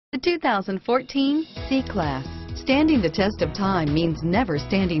The 2014 C-Class. Standing the test of time means never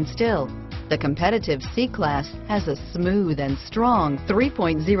standing still. The competitive C-Class has a smooth and strong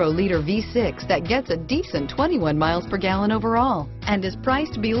 3.0-liter V6 that gets a decent 21 miles per gallon overall and is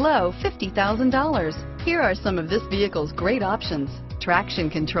priced below $50,000. Here are some of this vehicle's great options: traction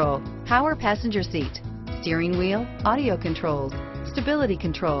control, power passenger seat, steering wheel audio controls, stability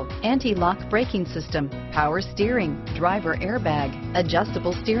control, anti-lock braking system, power steering, driver airbag,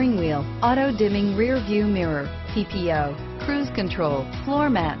 adjustable steering wheel, auto-dimming rear view mirror, PPO, cruise control, floor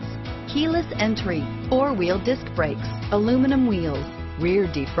mats, keyless entry, four-wheel disc brakes, aluminum wheels, rear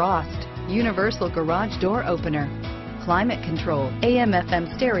defrost, universal garage door opener, climate control,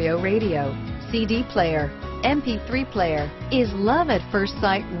 AM/FM stereo radio, CD player, MP3 player. Is love at first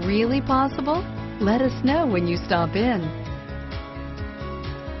sight really possible? Let us know when you stop in.